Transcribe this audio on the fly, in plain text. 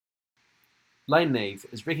Lane Neave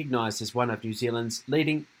is recognised as one of New Zealand's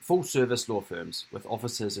leading full-service law firms with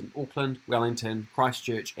offices in Auckland, Wellington,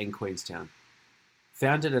 Christchurch and Queenstown.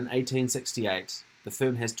 Founded in 1868, the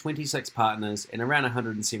firm has 26 partners and around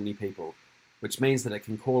 170 people, which means that it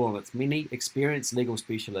can call on its many experienced legal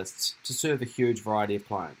specialists to serve a huge variety of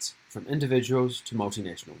clients, from individuals to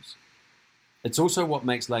multinationals. It's also what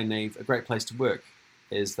makes Lane Neave a great place to work,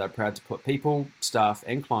 as they're proud to put people, staff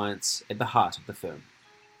and clients at the heart of the firm.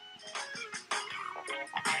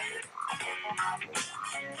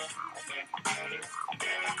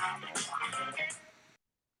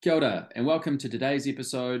 Kia ora, and welcome to today's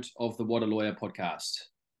episode of the What a Lawyer podcast.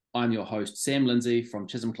 I'm your host, Sam Lindsay from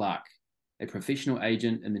Chisholm Clark, a professional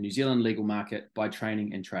agent in the New Zealand legal market by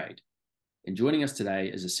training and trade. And joining us today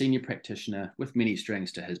is a senior practitioner with many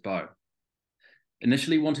strings to his bow.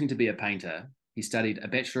 Initially wanting to be a painter, he studied a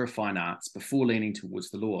Bachelor of Fine Arts before leaning towards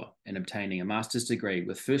the law and obtaining a master's degree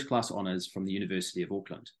with first-class honours from the University of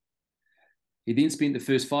Auckland. He then spent the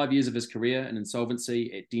first 5 years of his career in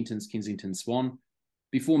insolvency at Denton's Kensington Swan,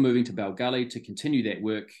 before moving to Bell Gully to continue that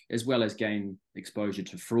work, as well as gain exposure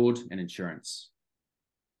to fraud and insurance.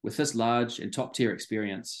 With this large and top-tier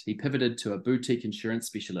experience, he pivoted to a boutique insurance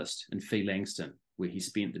specialist in Fee Langston, where he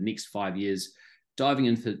spent the next 5 years diving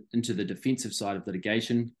into the defensive side of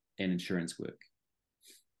litigation and insurance work.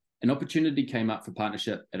 An opportunity came up for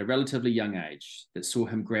partnership at a relatively young age that saw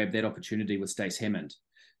him grab that opportunity with Stace Hammond,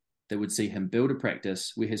 that would see him build a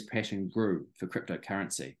practice where his passion grew for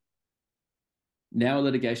cryptocurrency. Now a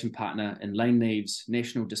litigation partner in Lane Neave's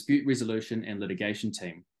National Dispute Resolution and Litigation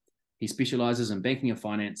team, he specialises in banking and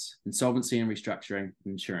finance, insolvency and restructuring, and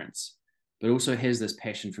insurance, but also has this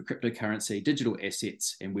passion for cryptocurrency, digital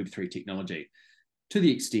assets, and Web3 technology, to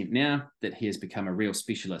the extent now that he has become a real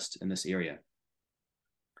specialist in this area.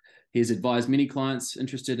 He has advised many clients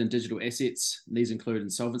interested in digital assets. These include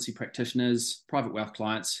insolvency practitioners, private wealth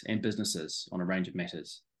clients, and businesses on a range of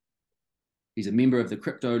matters. He's a member of the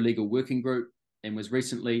Crypto Legal Working Group and was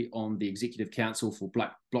recently on the Executive Council for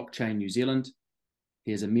Blockchain New Zealand.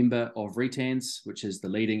 He is a member of RETANS, which is the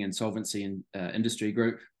leading insolvency industry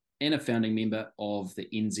group, and a founding member of the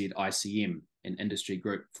NZICM, an industry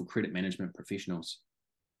group for credit management professionals.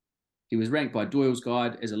 He was ranked by Doyle's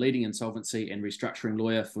Guide as a leading insolvency and restructuring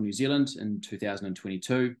lawyer for New Zealand in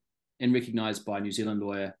 2022, and recognised by New Zealand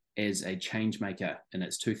Lawyer as a change maker in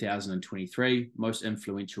its 2023 Most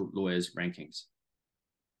Influential Lawyers rankings.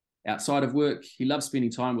 Outside of work, he loves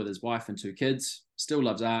spending time with his wife and 2 kids, still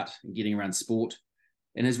loves art and getting around sport,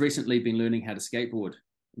 and has recently been learning how to skateboard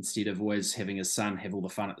instead of always having his son have all the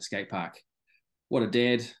fun at the skate park. What a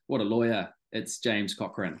dad, what a lawyer. It's James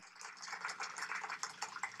Cochrane.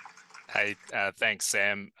 Hey, thanks,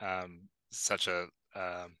 Sam. Such a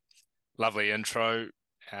lovely intro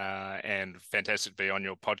and fantastic to be on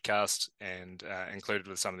your podcast and included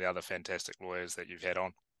with some of the other fantastic lawyers that you've had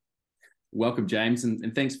on. Welcome, James,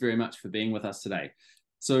 and thanks very much for being with us today.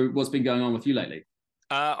 So what's been going on with you lately?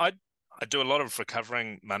 I do a lot of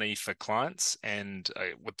recovering money for clients, and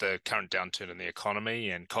with the current downturn in the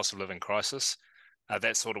economy and cost of living crisis,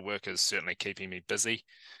 that sort of work is certainly keeping me busy.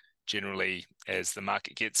 Generally, as the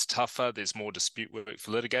market gets tougher, there's more dispute work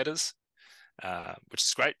for litigators, which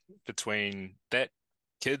is great. Between that,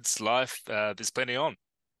 kids, life, there's plenty on.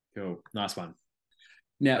 Cool, nice one.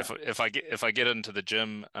 Now, if I get into the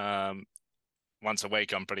gym once a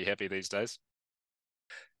week, I'm pretty happy these days.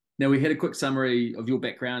 Now, we had a quick summary of your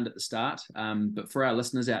background at the start, but for our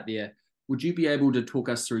listeners out there, would you be able to talk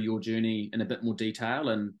us through your journey in a bit more detail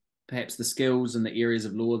and perhaps the skills and the areas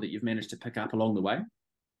of law that you've managed to pick up along the way?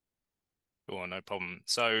 Sure, no problem.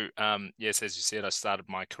 So, yes, as you said, I started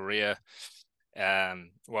my career.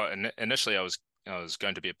 Initially, I was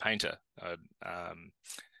going to be a painter.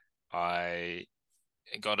 I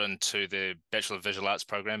got into the Bachelor of Visual Arts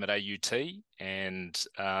program at AUT and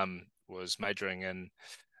was majoring in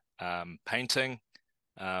painting.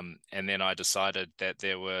 And then I decided that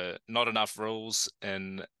there were not enough rules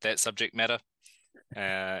in that subject matter.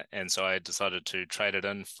 And so I decided to trade it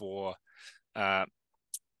in for a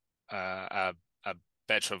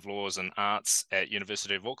Bachelor of Laws and Arts at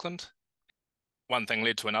University of Auckland. One thing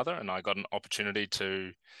led to another, and I got an opportunity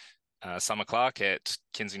to summer clerk at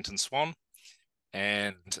Kensington Swan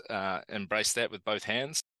and embraced that with both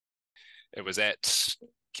hands. It was at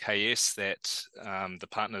KS that the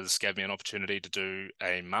partners gave me an opportunity to do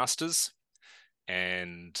a master's,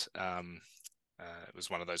 and it was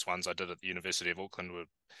one of those ones I did at the University of Auckland. Were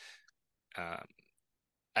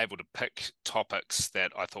able to pick topics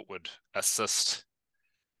that I thought would assist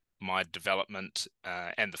my development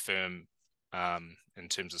and the firm in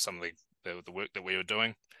terms of some of the work that we were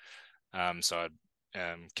doing. So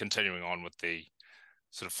continuing on with the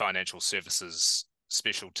sort of financial services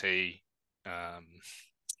specialty,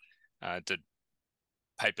 did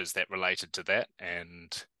papers that related to that,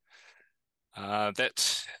 and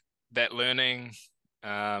that learning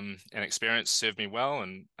and experience served me well.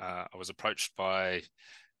 And I was approached by a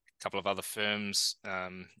couple of other firms,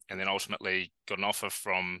 and then ultimately got an offer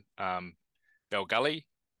from Bell Gully,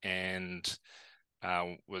 and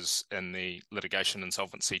was in the litigation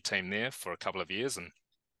insolvency team there for a couple of years. And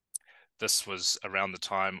this was around the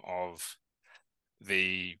time of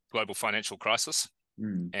the global financial crisis.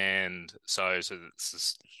 And so this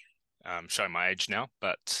is showing my age now,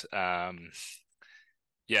 but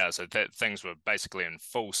so that things were basically in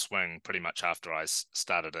full swing pretty much after I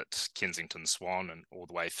started at Kensington Swan and all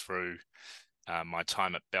the way through my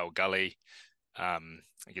time at Bell Gully. I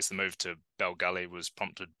guess the move to Bell Gully was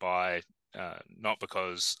prompted by not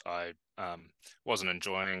because I wasn't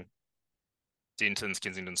enjoying Denton's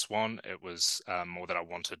Kensington Swan. It was more that I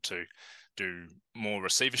wanted to do more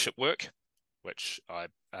receivership work, which I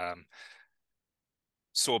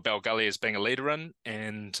saw Bell Gully as being a leader in,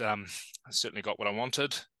 and I certainly got what I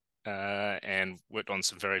wanted, and worked on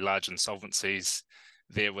some very large insolvencies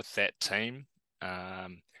there with that team.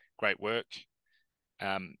 Great work.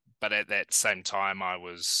 But at that same time, I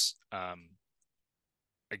was, I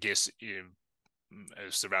guess, it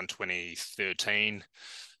was around 2013,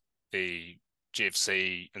 the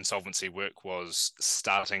GFC insolvency work was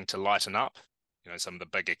starting to lighten up. Some of the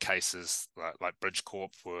bigger cases like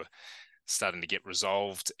Bridgecorp were starting to get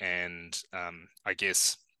resolved, and I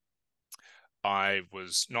guess I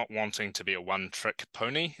was not wanting to be a one-trick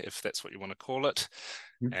pony, if that's what you want to call it.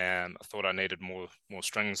 And I thought I needed more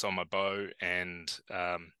strings on my bow, and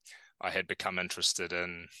I had become interested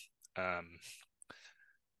in,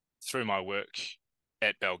 through my work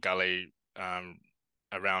at Bell Gully,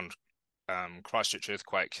 around Christchurch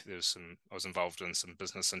earthquake. I was involved in some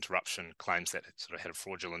business interruption claims that sort of had a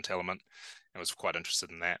fraudulent element. I was quite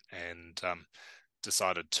interested in that, and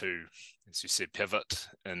decided to, as you said, pivot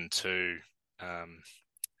into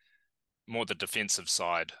more the defensive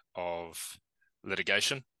side of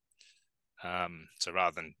litigation. So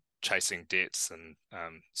rather than chasing debts and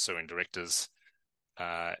suing directors,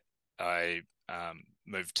 I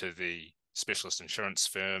moved to the specialist insurance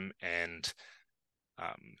firm, and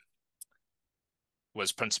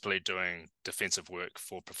was principally doing defensive work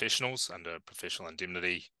for professionals under professional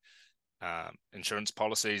indemnity insurance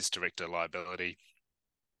policies, director liability,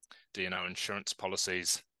 D&O insurance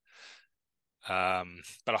policies, but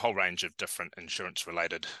a whole range of different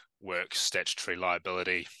insurance-related work, statutory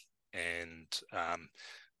liability, and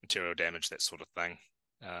material damage, that sort of thing.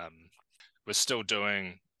 We're still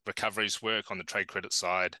doing recoveries work on the trade credit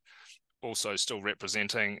side, also still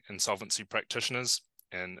representing insolvency practitioners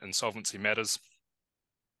in insolvency matters,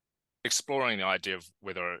 exploring the idea of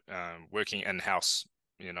whether working in-house,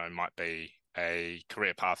 might be a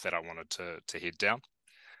career path that I wanted to head down.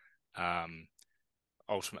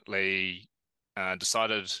 Ultimately,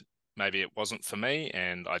 decided maybe it wasn't for me,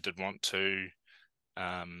 and I did want to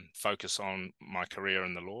focus on my career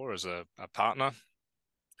in the law as a partner.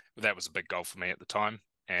 That was a big goal for me at the time,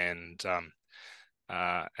 and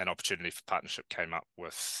an opportunity for partnership came up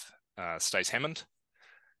with Stace Hammond.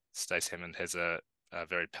 Stace Hammond has a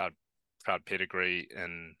very proud pedigree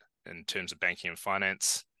in terms of banking and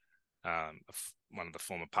finance. One of the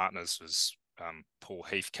former partners was Paul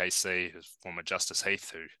Heath KC, who's former Justice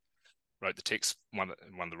Heath, who wrote the text, one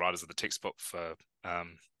of the writers of the textbook for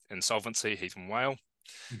insolvency, Heath and Whale.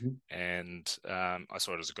 And I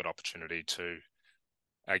saw it as a good opportunity to,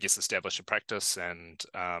 I guess, establish a practice and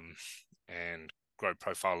grow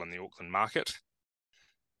profile in the Auckland market.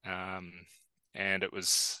 And it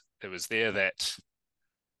was there that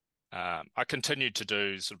I continued to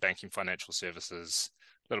do sort of banking, financial services,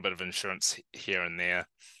 a little bit of insurance here and there.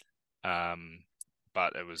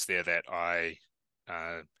 But it was there that I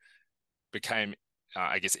became,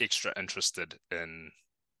 I guess, extra interested in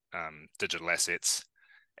digital assets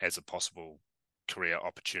as a possible career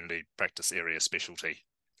opportunity, practice area, specialty.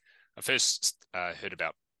 I first heard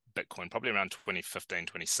about Bitcoin probably around 2015,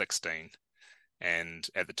 2016. And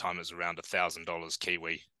at the time it was around $1,000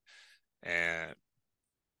 Kiwi.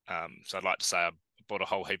 So I'd like to say I bought a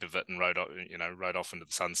whole heap of it and rode off into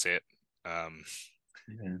the sunset.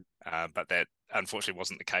 But that unfortunately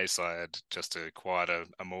wasn't the case. I had just acquired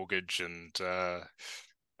a mortgage, and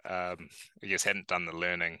I guess hadn't done the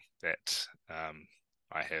learning that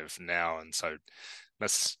I have now, and so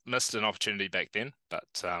missed an opportunity back then.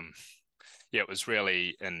 But it was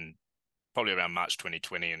really in probably around March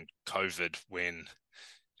 2020 and COVID, when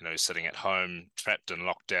sitting at home, trapped in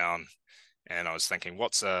lockdown, and I was thinking,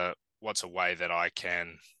 what's a way that I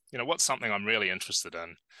can, what's something I'm really interested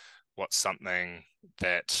in? What's something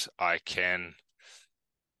that I can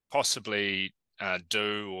possibly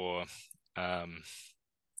do, or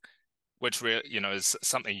which is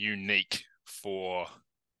something unique for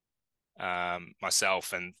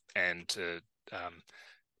myself, and to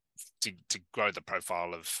grow the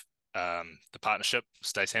profile of the partnership,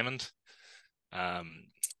 Stace Hammond.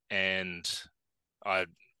 And I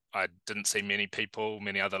didn't see many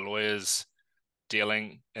other lawyers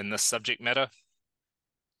dealing in this subject matter.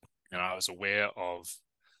 And I was aware of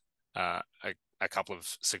a couple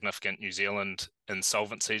of significant New Zealand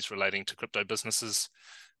insolvencies relating to crypto businesses,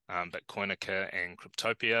 Bitcoinica and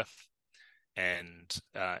Cryptopia. And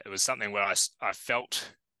it was something where I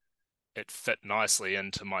felt it fit nicely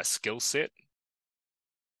into my skill set.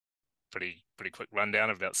 Pretty quick rundown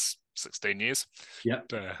of about 16 years.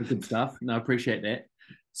 Yep, good stuff. No, I appreciate that.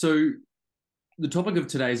 So the topic of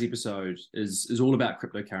today's episode is all about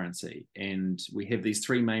cryptocurrency, and we have these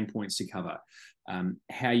three main points to cover: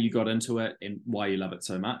 how you got into it and why you love it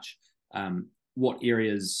so much, what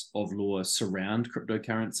areas of law surround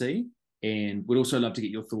cryptocurrency, and we'd also love to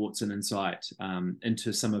get your thoughts and insight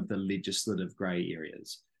into some of the legislative grey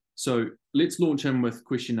areas. So let's launch in with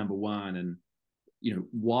question number one, and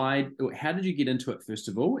how did you get into it first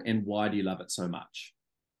of all, and why do you love it so much?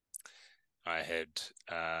 I had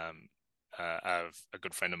a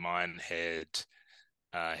good friend of mine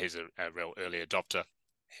he's a real early adopter.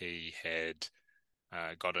 He had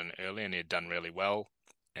got in early and he had done really well,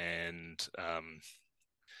 and I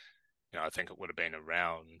think it would have been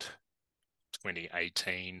around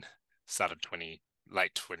 2018,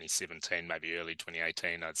 late 2017, maybe early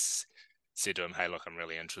 2018. I'd said to him, "Hey, look, I'm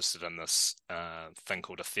really interested in this thing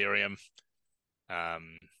called Ethereum.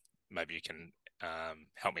 Maybe you can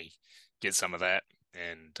help me get some of that."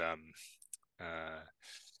 And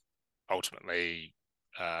ultimately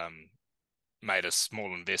made a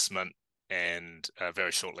small investment, and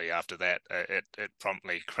very shortly after that, it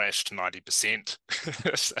promptly crashed 90%.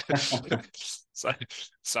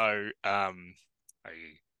 so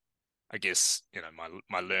I guess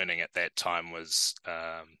my learning at that time was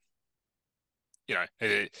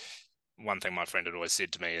one thing my friend had always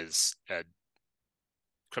said to me is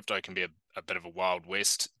crypto can be a bit of a wild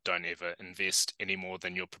west. Don't ever invest any more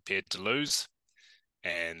than you're prepared to lose.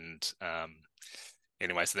 And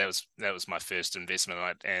anyway, so that was my first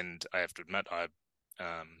investment, and I have to admit I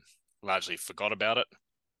largely forgot about it,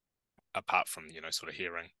 apart from sort of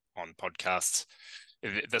hearing on podcasts.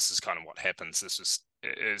 This is kind of what happens.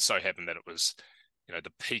 It so happened that it was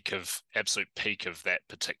the absolute peak of that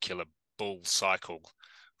particular bull cycle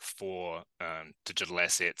for digital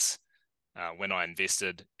assets when I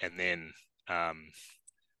invested. And then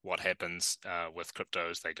what happens with crypto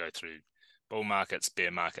is they go through bull markets,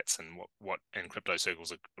 bear markets, and what in crypto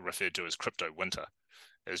circles are referred to as crypto winter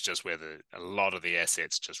is just where a lot of the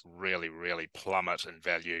assets just really, really plummet in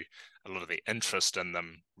value. A lot of the interest in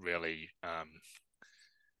them really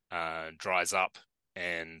dries up,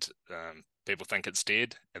 and people think it's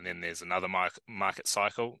dead, and then there's another market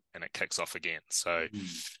cycle and it kicks off again. So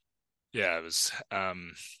yeah, it was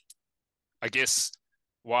I guess,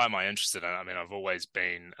 why am I interested in it? I mean, I've always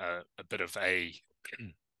been a bit of a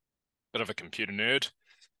computer nerd,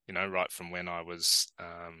 right from when I was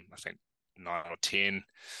I think 9 or 10.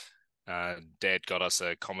 Dad got us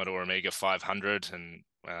a Commodore Amiga 500 and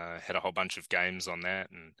had a whole bunch of games on that,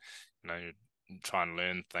 and try and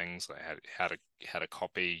learn things like how to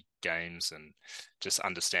copy games and just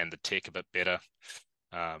understand the tech a bit better.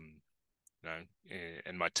 In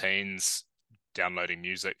my teens, downloading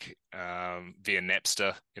music via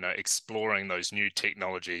Napster, exploring those new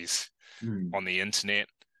technologies on the internet.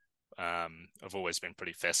 I've always been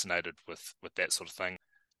pretty fascinated with that sort of thing.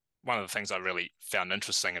 One of the things I really found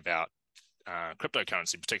interesting about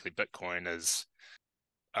cryptocurrency, particularly Bitcoin, is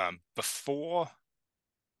before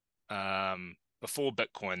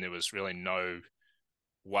Bitcoin, there was really no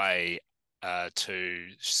way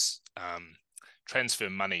to transfer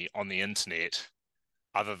money on the internet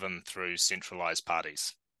other than through centralized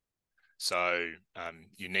parties. So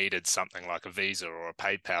you needed something like a Visa or a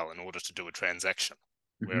PayPal in order to do a transaction.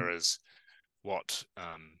 Whereas what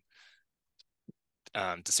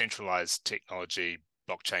decentralized technology,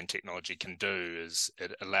 blockchain technology can do is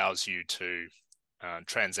it allows you to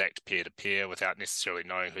transact peer-to-peer without necessarily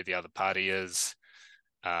knowing who the other party is,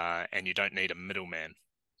 and you don't need a middleman.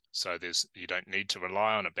 So you don't need to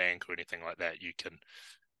rely on a bank or anything like that. You can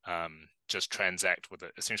just transact with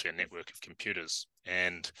essentially a network of computers.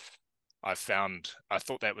 And I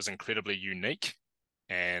thought that was incredibly unique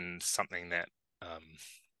and something that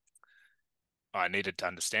I needed to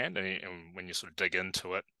understand. And when you sort of dig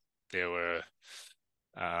into it, there were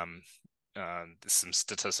some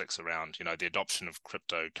statistics around, the adoption of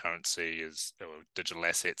cryptocurrency or digital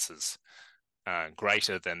assets is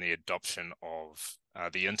greater than the adoption of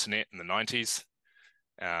the internet in the 90s.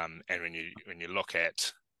 And when you look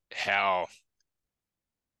at how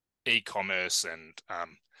e-commerce and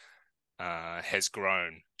has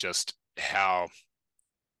grown, just how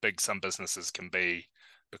big some businesses can be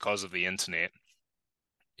because of the internet,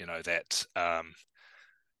 that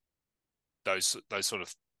those sort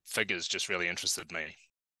of figures just really interested me.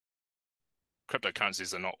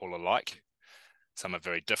 Cryptocurrencies are not all alike. Some are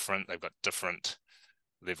very different. They've got different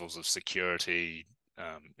levels of security.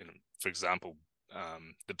 For example,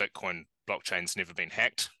 the Bitcoin blockchain's never been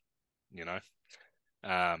hacked,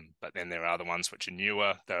 but then there are other ones which are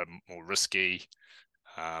newer. They're more risky.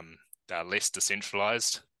 They're less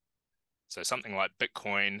decentralized. So something like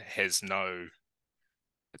Bitcoin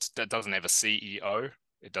it doesn't have a CEO.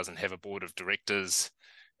 It doesn't have a board of directors.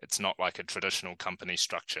 It's not like a traditional company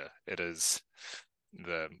structure. It is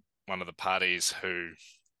one of the parties who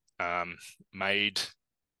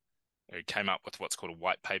came up with what's called a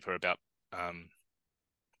white paper about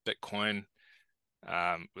Bitcoin,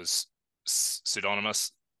 was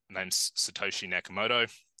pseudonymous, named Satoshi Nakamoto.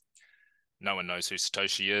 No one knows who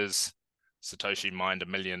Satoshi is. Satoshi mined 1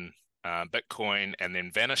 million Bitcoin and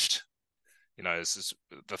then vanished. This is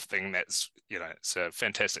the thing that's, it's a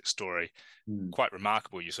fantastic story, quite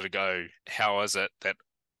remarkable. You sort of go, how is it that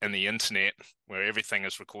in the internet, where everything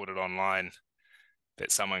is recorded online,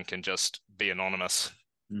 that someone can just be anonymous?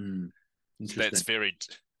 That's very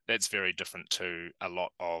different to a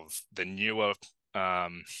lot of the newer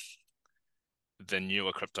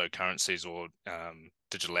cryptocurrencies or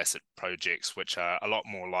digital asset projects, which are a lot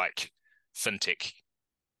more like fintech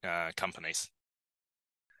companies.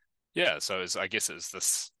 Yeah, so I guess it's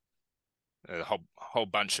this whole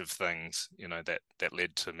bunch of things, that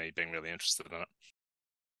led to me being really interested in it.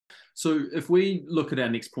 So if we look at our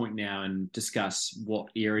next point now and discuss what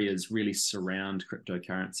areas really surround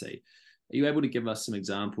cryptocurrency, are you able to give us some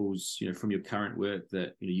examples, from your current work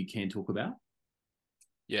that you can talk about?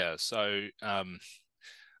 Yeah, so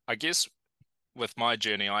I guess with my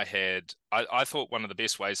journey, I thought one of the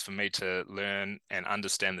best ways for me to learn and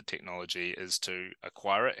understand the technology is to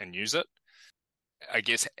acquire it and use it. I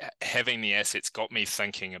guess having the assets got me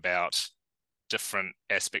thinking about different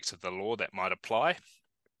aspects of the law that might apply.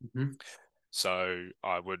 Mm-hmm. So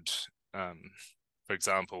I would, for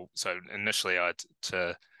example, initially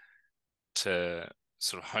to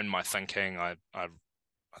sort of hone my thinking, I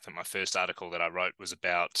think my first article that I wrote was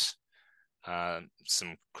about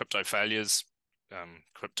some crypto failures,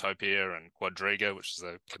 Cryptopia and Quadriga, which is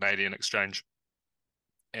a Canadian exchange,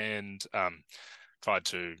 and tried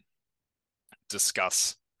to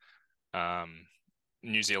discuss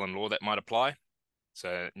New Zealand law that might apply.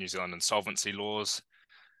 So New Zealand insolvency laws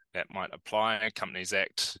that might apply, Companies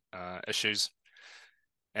Act issues.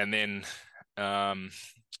 And then,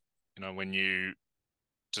 when you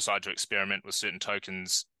decide to experiment with certain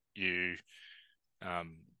tokens, you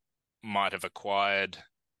might have acquired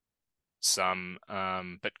some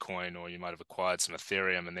Bitcoin, or you might have acquired some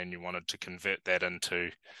Ethereum, and then you wanted to convert that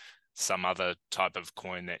into some other type of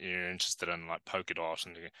coin that you're interested in, like Polkadot,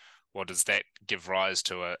 and what does that give rise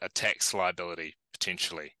to a tax liability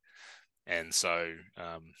potentially? And so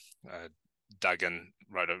dug in,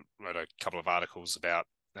 wrote a couple of articles about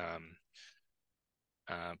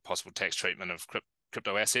possible tax treatment of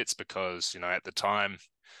crypto assets, because at the time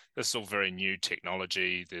this is all very new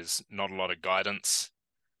technology. There's not a lot of guidance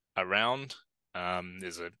around.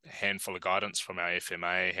 There's a handful of guidance from our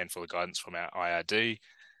FMA, a handful of guidance from our IRD,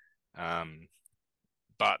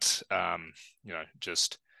 but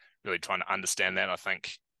just really trying to understand that. I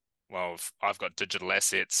think, well, if I've got digital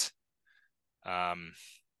assets,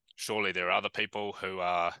 surely there are other people who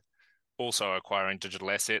are also acquiring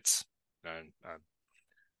digital assets,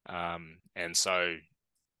 and so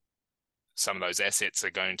some of those assets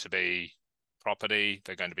are going to be property,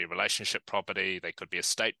 they're going to be relationship property, they could be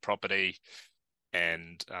estate property.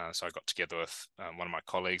 And so I got together with one of my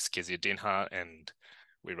colleagues, Kezia Denhart, and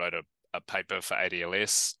we wrote a paper for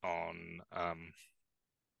ADLS on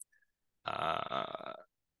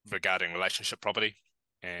regarding relationship property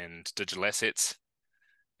and digital assets.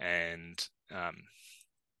 And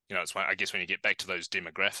it's I guess when you get back to those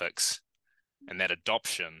demographics and that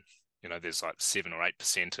adoption, there's like 7 or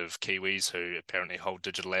 8% of Kiwis who apparently hold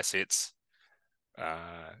digital assets.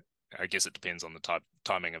 I guess it depends on the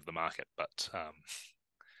timing of the market, but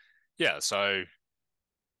yeah. So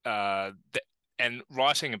and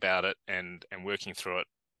writing about it and working through it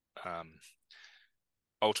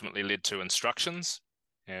ultimately led to instructions,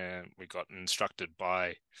 and we got instructed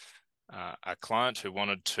by a client who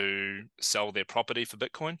wanted to sell their property for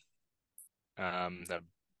Bitcoin. They're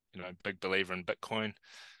big believer in Bitcoin.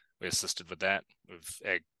 We assisted with that. We've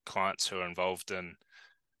had clients who are involved in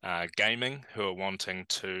gaming who are wanting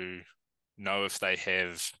to know if they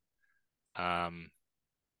have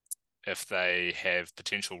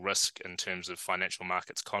potential risk in terms of Financial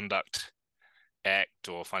Markets Conduct Act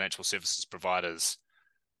or financial services providers.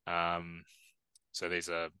 So these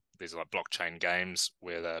are like blockchain games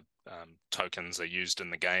where the tokens are used in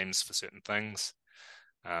the games for certain things,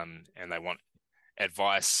 and they want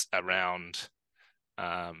advice around,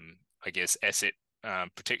 I guess, asset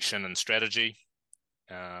protection and strategy,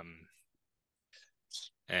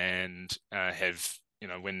 and have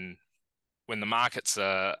when the markets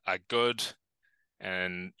are good,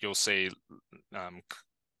 and you'll see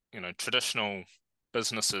traditional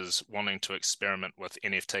businesses wanting to experiment with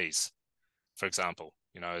NFTs, for example,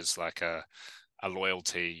 as like a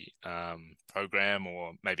loyalty program,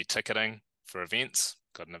 or maybe ticketing for events.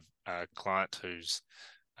 Got a client who's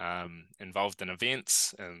involved in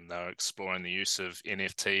events, and they're exploring the use of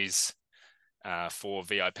NFTs for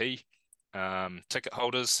VIP ticket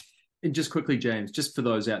holders. And just quickly, James, just for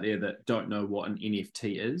those out there that don't know what an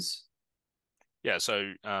NFT is. Yeah,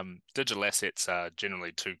 so digital assets are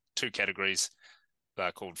generally two categories.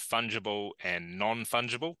 They're called fungible and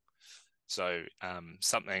non-fungible. So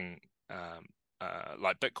something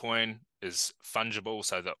like Bitcoin is fungible,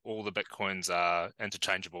 so that all the Bitcoins are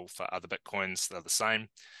interchangeable for other Bitcoins. They're the same.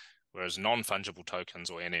 Whereas non-fungible tokens,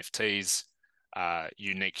 or NFTs, are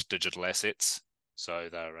unique digital assets. So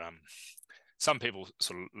they're some people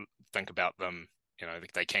sort of think about them,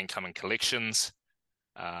 they can come in collections.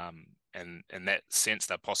 And in that sense,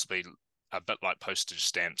 they're possibly a bit like postage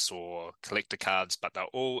stamps or collector cards, but they're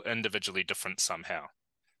all individually different somehow.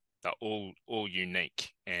 They're all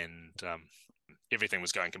unique, and everything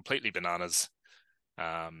was going completely bananas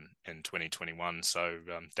in 2021. So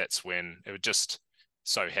that's when it would just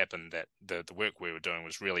so happen that the work we were doing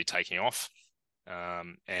was really taking off,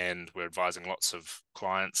 and we're advising lots of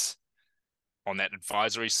clients on that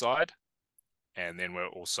advisory side. And then we're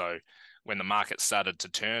also, when the market started to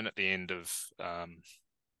turn at the end of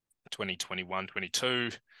 2021,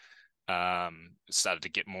 22, started to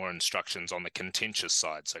get more instructions on the contentious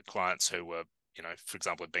side. So clients who were, for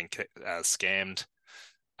example, had been scammed,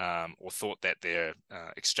 or thought that their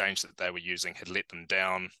exchange that they were using had let them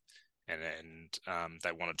down, and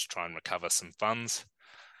they wanted to try and recover some funds.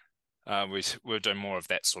 We're doing more of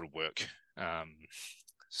that sort of work.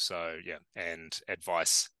 So yeah, and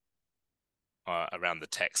advice around the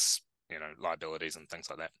tax, liabilities and things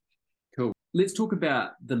like that. Cool. Let's talk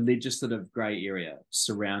about the legislative grey area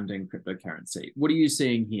surrounding cryptocurrency. What are you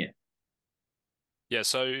seeing here? Yeah,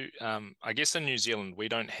 so I guess in New Zealand, we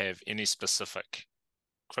don't have any specific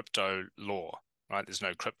crypto law, right? There's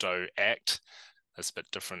no Crypto Act. That's a bit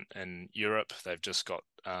different in Europe. They've just got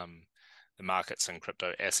the markets and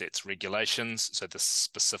crypto assets regulations. So the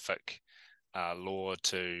specific law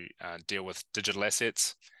to deal with digital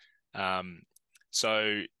assets.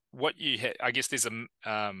 So what I guess there's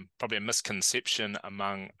probably a misconception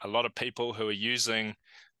among a lot of people who are using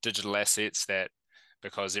digital assets that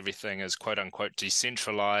because everything is quote unquote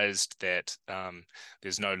decentralized, that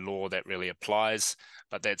there's no law that really applies,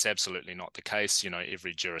 but that's absolutely not the case.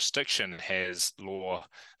 Every jurisdiction has law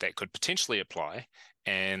that could potentially apply,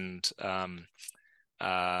 and in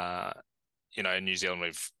New Zealand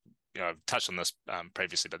I've touched on this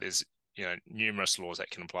previously, but there's numerous laws that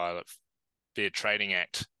can apply. Like Fair Trading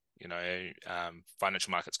Act,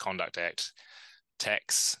 Financial Markets Conduct Act,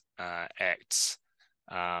 tax acts,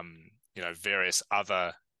 various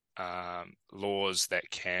other laws that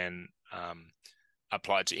can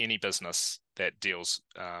apply to any business that deals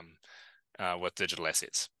with digital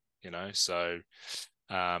assets. So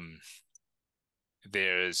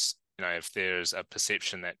there's if there's a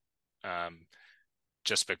perception that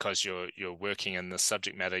just because you're working in this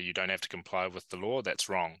subject matter, you don't have to comply with the law, that's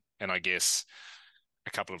wrong. And I guess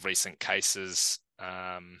a couple of recent cases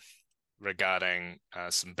regarding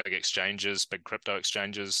some big exchanges, big crypto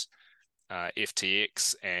exchanges,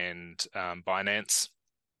 FTX and Binance,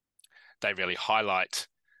 they really highlight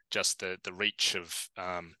just the reach of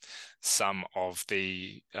some of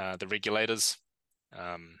the regulators.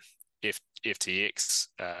 FTX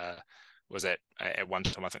was at one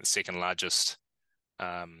time, I think, the second largest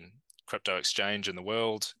crypto exchange in the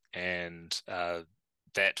world, and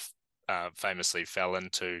that famously fell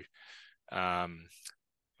into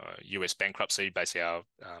US bankruptcy, basically our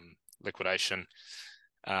liquidation.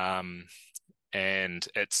 and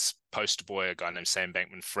its poster boy, a guy named Sam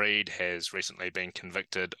Bankman-Fried, has recently been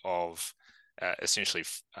convicted of essentially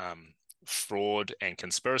fraud and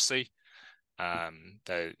conspiracy.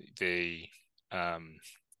 The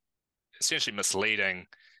essentially misleading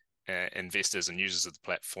investors and users of the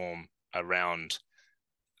platform around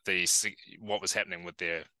what was happening with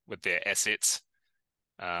their assets,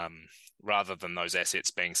 rather than those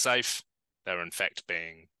assets being safe. They were in fact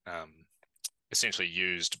being essentially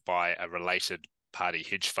used by a related party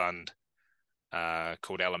hedge fund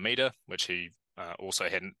called Alameda, which he also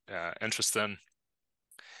had interest in,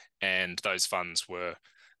 and those funds were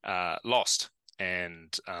lost.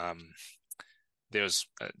 And there was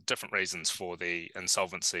different reasons for the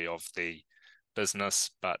insolvency of the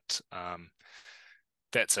business, but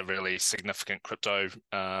that's a really significant crypto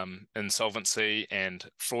insolvency and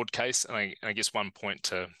fraud case. And I guess one point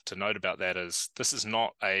to note about that is this is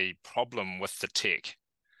not a problem with the tech.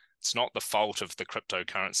 It's not the fault of the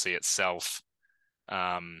cryptocurrency itself.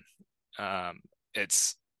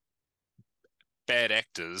 It's bad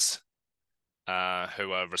actors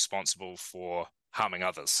who are responsible for harming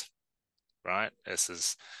others, right? This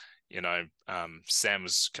is, Sam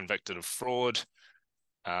was convicted of fraud.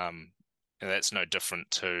 And that's no different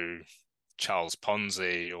to Charles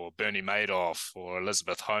Ponzi or Bernie Madoff or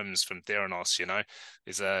Elizabeth Holmes from Theranos.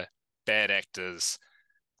 These are bad actors,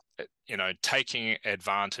 taking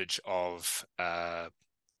advantage of a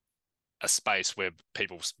space where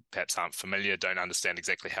people perhaps aren't familiar, don't understand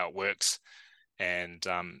exactly how it works. And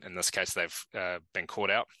in this case, they've been caught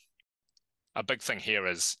out. A big thing here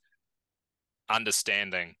is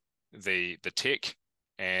understanding the tech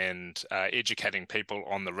and educating people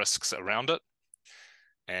on the risks around it.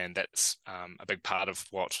 And that's a big part of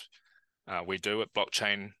what we do at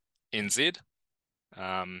Blockchain NZ.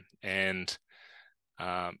 And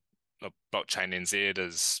Blockchain NZ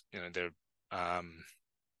is, they're,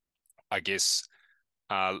 I guess,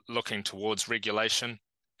 looking towards regulation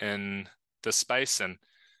in this space. And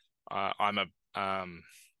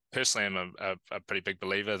personally, I'm a pretty big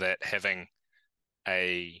believer that having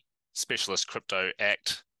a specialist crypto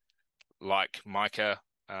act like MICA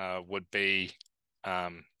would be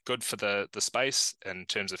good for the space in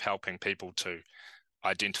terms of helping people to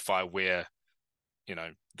identify where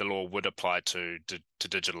the law would apply to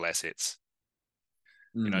digital assets.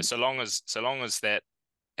 So long as that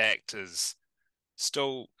act is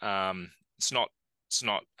still it's not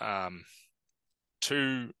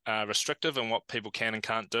too restrictive in what people can and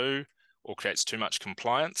can't do, or creates too much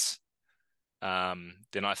compliance,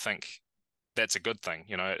 then I think that's a good thing.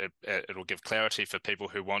 It'll give clarity for people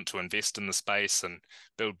who want to invest in the space and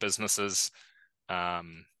build businesses,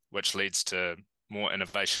 which leads to more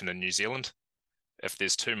innovation in New Zealand. If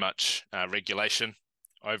there's too much regulation,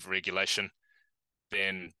 over-regulation,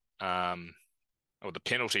 then or the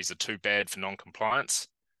penalties are too bad for non-compliance,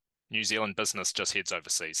 New Zealand business just heads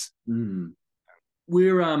overseas.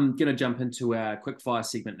 We're going to jump into our quickfire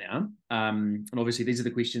segment now. And obviously, these are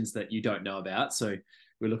the questions that you don't know about. So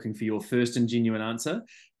we're looking for your first and genuine answer.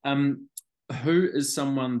 Who is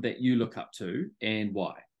someone that you look up to and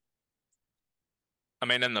why? I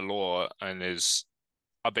mean, in the law, and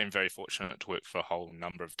I've been very fortunate to work for a whole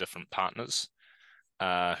number of different partners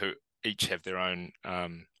who each have their own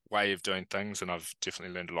way of doing things, and I've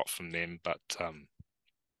definitely learned a lot from them. But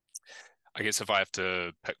I guess if I have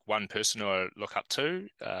to pick one person who I look up to,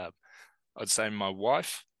 I'd say my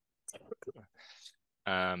wife,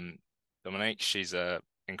 Dominique. She's an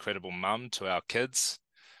incredible mum to our kids.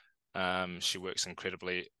 She works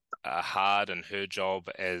incredibly hard in her job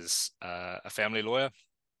as a family lawyer.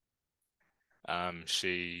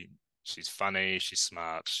 She's funny, she's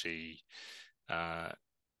smart, she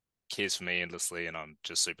cares for me endlessly, and I'm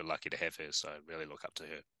just super lucky to have her. So I really look up to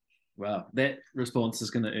her. Wow, that response is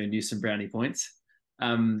going to earn you some brownie points.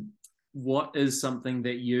 What is something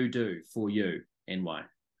that you do for you and why?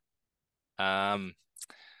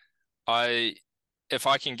 If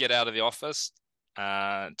I can get out of the office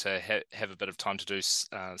to have a bit of time to do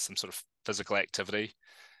some sort of physical activity,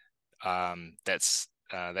 that's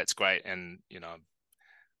great. And I've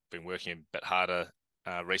been working a bit harder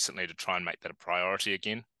recently to try and make that a priority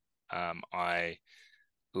again. I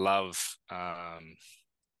love,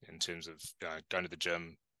 in terms of going to the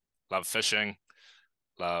gym, love fishing,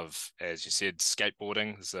 love, as you said,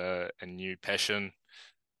 skateboarding is a new passion.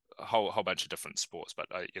 A whole bunch of different sports, but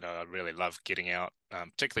I really love getting out,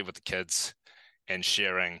 particularly with the kids, and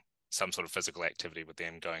sharing some sort of physical activity with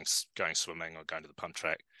them, going swimming or going to the pump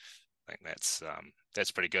track. I think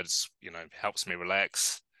that's pretty good. It's, helps me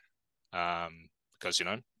relax, because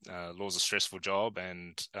law's a stressful job,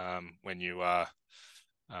 and when you are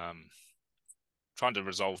trying to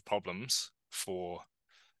resolve problems for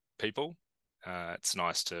people, it's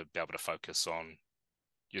nice to be able to focus on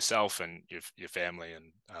yourself and your family,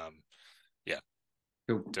 and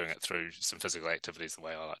Cool. doing it through some physical activities the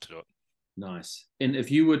way I like to do it. Nice. And if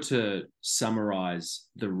you were to summarize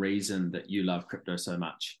the reason that you love crypto so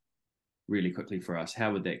much really quickly for us,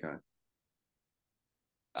 how would that go?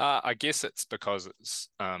 I guess it's because it's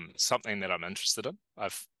something that I'm interested in.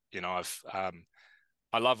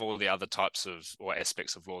 I love all the other types of or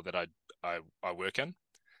aspects of law that I work in,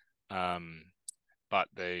 but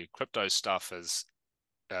the crypto stuff is,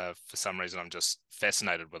 for some reason, I'm just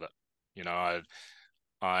fascinated with it.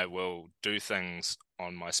 I will do things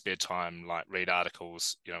on my spare time, like read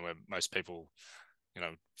articles, where most people,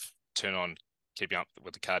 turn on Keeping Up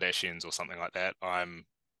with the Kardashians or something like that. I'm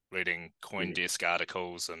reading CoinDesk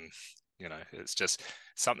articles, and, it's just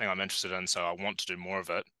something I'm interested in. So I want to do more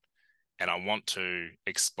of it. And I want to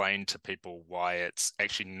explain to people why it's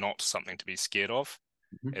actually not something to be scared of.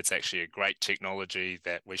 Mm-hmm. It's actually a great technology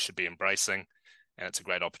that we should be embracing. And it's a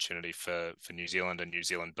great opportunity for New Zealand and New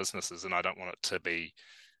Zealand businesses. And I don't want it to be,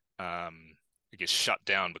 shut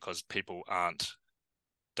down because people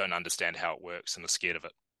don't understand how it works and are scared of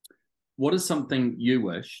it. What is something you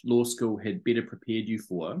wish law school had better prepared you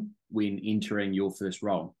for when entering your first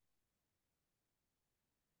role?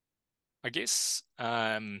 I guess,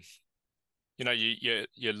 you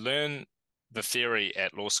learn the theory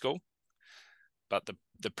at law school, but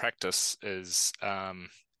the practice is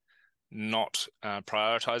not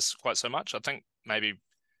prioritized quite so much. I think maybe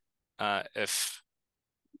if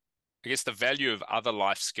the value of other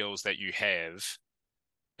life skills that you have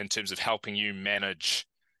in terms of helping you manage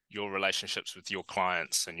your relationships with your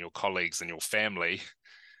clients and your colleagues and your family,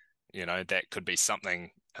 that could be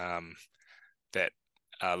something that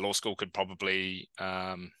law school could probably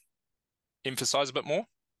emphasize a bit more,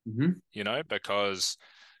 because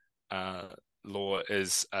law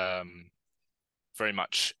is very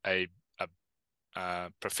much a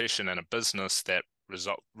profession and a business that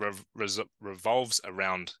revolves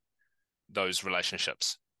around those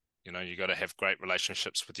relationships. You got to have great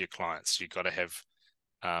relationships with your clients. You got to have,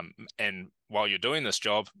 and while you're doing this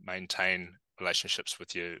job, maintain relationships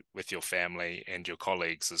with your family and your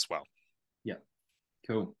colleagues as well. Yeah,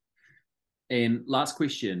 cool. And last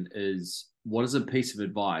question is, what is a piece of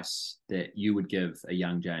advice that you would give a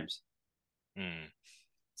young James?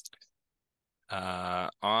 I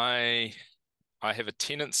have a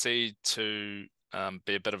tendency to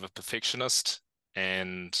be a bit of a perfectionist,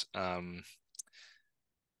 and I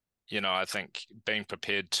think being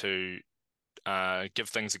prepared to give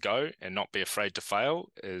things a go and not be afraid to fail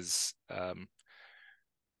is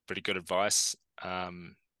pretty good advice.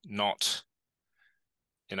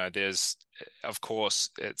 There's, of course,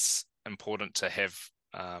 it's important to have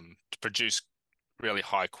to produce really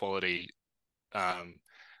high quality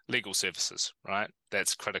legal services, right?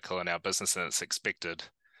 That's critical in our business and it's expected.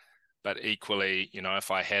 But equally,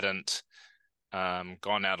 if I hadn't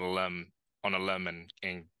gone out on a limb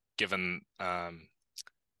and given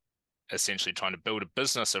essentially trying to build a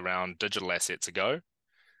business around digital assets a go,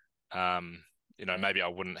 maybe I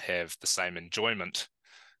wouldn't have the same enjoyment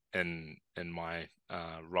in my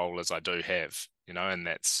role as I do have, and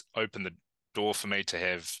that's opened the door for me to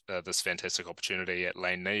have this fantastic opportunity at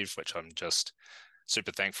Lane Neave, which I'm just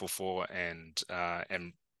super thankful for and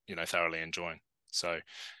am thoroughly enjoying. So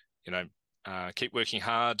keep working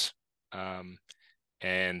hard,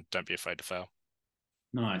 and don't be afraid to fail.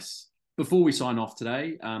 Nice. Before we sign off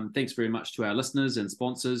today, thanks very much to our listeners and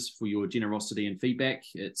sponsors for your generosity and feedback.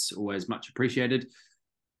 It's always much appreciated.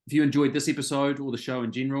 If you enjoyed this episode or the show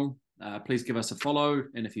in general, please give us a follow.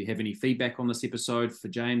 And if you have any feedback on this episode for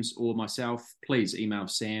James or myself, please email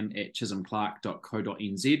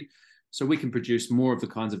sam@chisholmclark.co.nz so we can produce more of the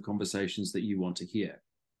kinds of conversations that you want to hear.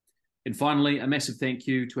 And finally, a massive thank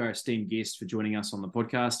you to our esteemed guest for joining us on the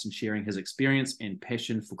podcast and sharing his experience and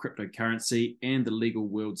passion for cryptocurrency and the legal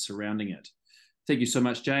world surrounding it. Thank you so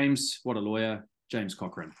much, James. What a lawyer, James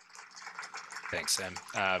Cochrane. Thanks, Sam.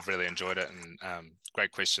 I've really enjoyed it, and great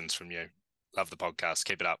questions from you. Love the podcast.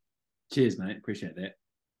 Keep it up. Cheers, mate. Appreciate that.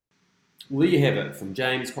 Well, there you have it from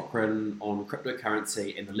James Cochrane on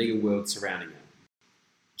cryptocurrency and the legal world surrounding it.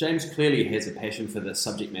 James clearly has a passion for this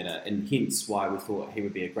subject matter, and hence why we thought he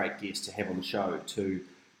would be a great guest to have on the show to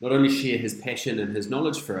not only share his passion and his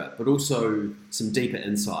knowledge for it, but also some deeper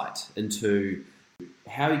insight into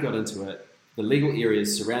how he got into it, the legal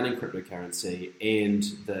areas surrounding cryptocurrency, and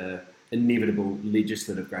the inevitable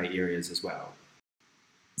legislative grey areas as well.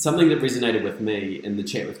 Something that resonated with me in the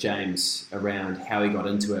chat with James around how he got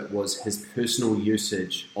into it was his personal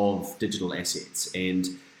usage of digital assets and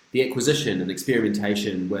the acquisition and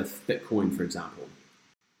experimentation with Bitcoin, for example.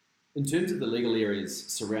 In terms of the legal areas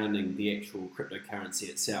surrounding the actual cryptocurrency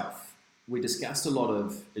itself, we discussed a lot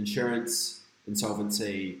of insurance,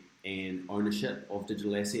 insolvency, and ownership of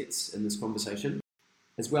digital assets in this conversation,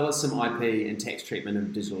 as well as some IP and tax treatment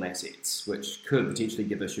of digital assets, which could potentially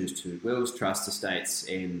give issues to wills, trusts, estates,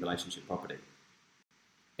 and relationship property.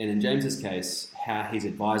 And in James's case, how he's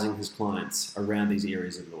advising his clients around these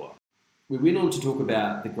areas of law. We went on to talk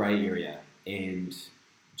about the grey area, and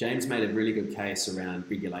James made a really good case around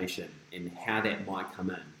regulation and how that might come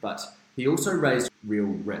in. But he also raised real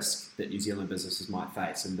risk that New Zealand businesses might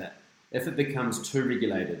face, and that if it becomes too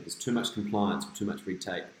regulated, there's too much compliance or too much red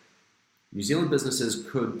tape, New Zealand businesses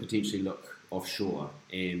could potentially look offshore,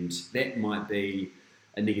 and that might be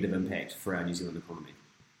a negative impact for our New Zealand economy.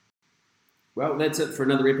 Well, that's it for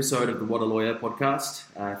another episode of the What a Lawyer podcast.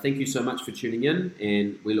 Thank you so much for tuning in,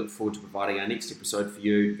 and we look forward to providing our next episode for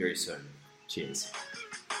you very soon. Cheers.